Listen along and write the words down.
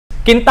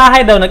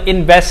kintahay daw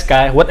nag-invest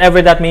ka,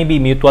 whatever that may be,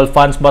 mutual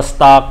funds ba,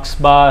 stocks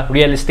ba,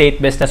 real estate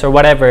business or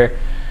whatever,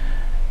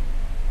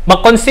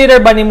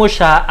 mag-consider ba nimo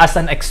siya as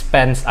an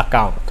expense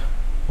account,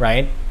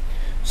 right?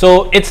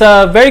 So it's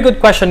a very good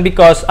question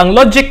because ang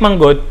logic man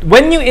good,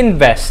 when you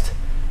invest,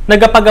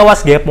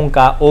 nagapagawas gyapon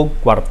ka og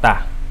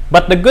kwarta.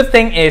 But the good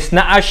thing is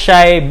naa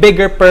siya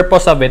bigger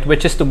purpose of it,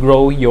 which is to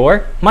grow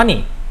your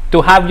money,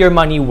 to have your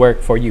money work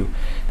for you.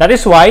 That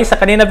is why sa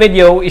kanina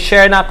video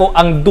i-share na ako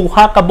ang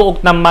duha ka buok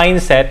na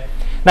mindset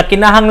na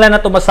kinahanglan na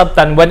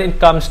tumasabtan when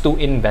it comes to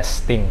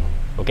investing.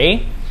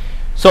 Okay?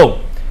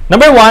 So,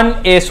 number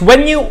one is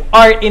when you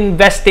are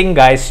investing,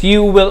 guys,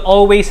 you will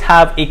always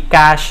have a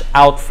cash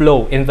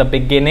outflow in the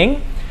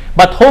beginning,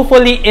 but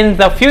hopefully in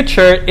the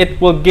future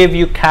it will give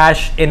you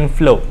cash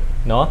inflow,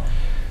 no?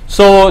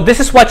 So, this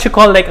is what you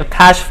call like a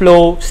cash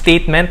flow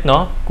statement,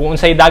 no? Kung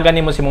unsay dagan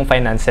nimo sa imong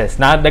finances.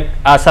 Na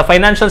sa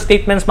financial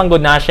statements man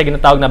gud na siya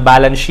ginatawag na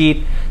balance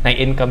sheet, na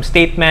income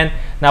statement,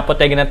 na po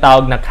tayo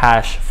ginatawag na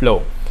cash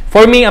flow.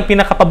 For me, ang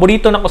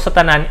pinakapaborito nako sa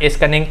tanan is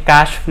kaning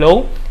cash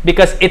flow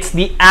because it's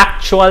the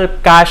actual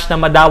cash na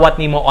madawat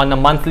nimo on a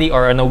monthly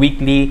or on a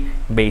weekly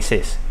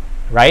basis,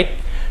 right?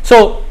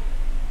 So,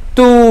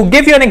 to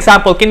give you an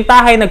example,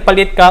 kintahay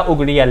nagpalit ka og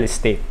real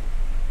estate.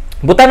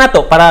 Buta na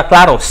to para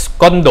klaro,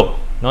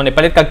 condo. No,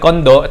 nipalit kag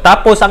condo,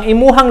 tapos ang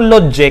imuhang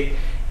logic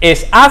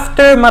is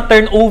after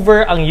ma-turn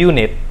over ang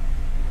unit,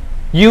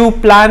 you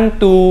plan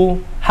to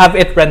have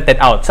it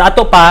rented out. Sa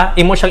ato pa,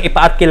 imo siyang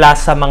ipaatkila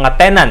sa mga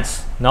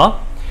tenants,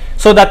 no?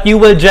 So that you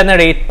will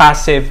generate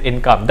passive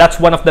income. That's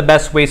one of the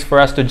best ways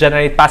for us to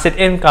generate passive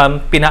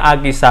income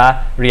pinaagi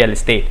sa real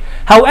estate.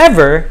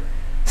 However,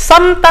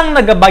 samtang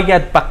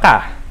nagabayad pa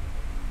ka,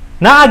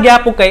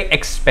 naagya po kay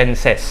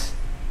expenses.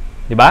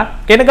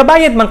 Diba? Kaya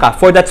nagabayad man ka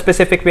for that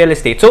specific real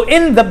estate. So,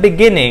 in the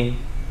beginning,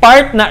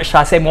 part na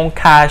siya sa imong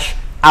cash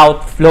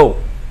outflow.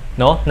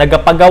 No?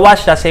 Nagapagawa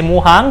siya sa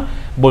imuhang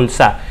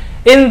bulsa.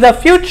 In the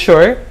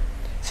future,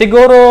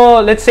 siguro,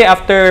 let's say,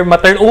 after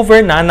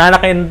ma-turnover na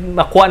kay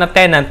nakuha na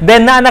tenant,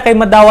 then na kay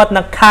madawat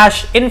na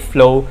cash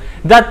inflow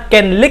that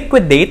can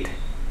liquidate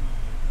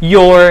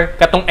your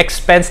katong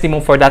expense nimo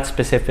for that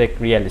specific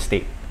real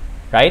estate.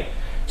 Right?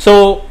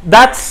 So,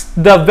 that's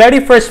the very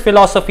first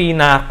philosophy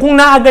na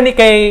kung naagani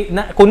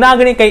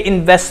kay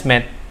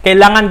investment,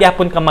 kailangan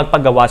gyapon ka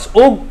magpagawas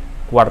og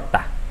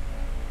kwarta.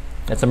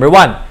 That's number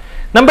one.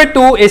 Number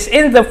two is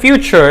in the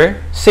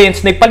future,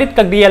 since nagpalit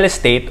kag real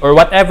estate or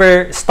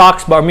whatever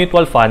stocks ba or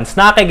mutual funds,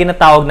 na kay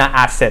ginatawag na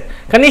asset.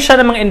 Kani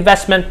siya ng mga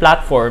investment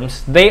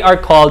platforms, they are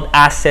called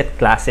asset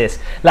classes.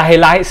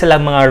 Lahi-lahi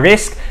silang mga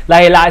risk,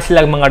 lahi-lahi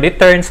silang mga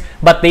returns,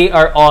 but they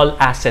are all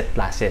asset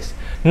classes.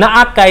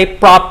 Naa kay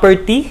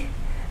property,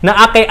 na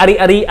akay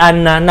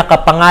ari-arian na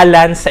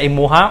nakapangalan sa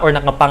imuha or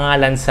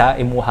nakapangalan sa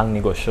imuhang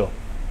negosyo,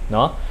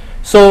 no?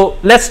 So,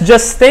 let's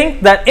just think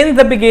that in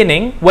the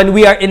beginning, when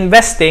we are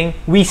investing,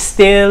 we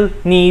still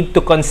need to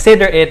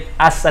consider it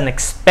as an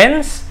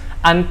expense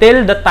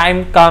until the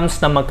time comes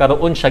na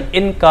magkaroon siyang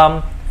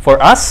income for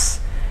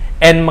us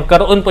and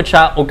magkaroon po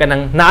siya o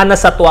kanang naana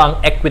sa tuwa ang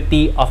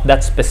equity of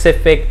that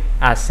specific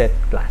asset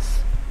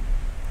class.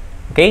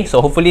 Okay? So,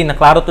 hopefully,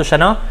 naklaro to siya,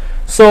 no?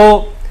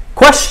 So,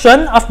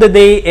 question of the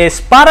day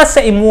is, para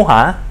sa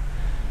imuha,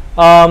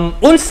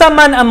 unsa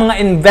man ang mga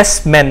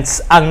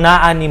investments ang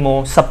naa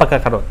nimo sa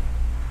pagkakaroon?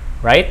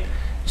 Right?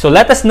 So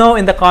let us know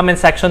in the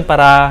comment section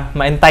para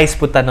ma-entice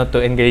po tano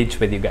to engage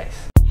with you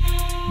guys.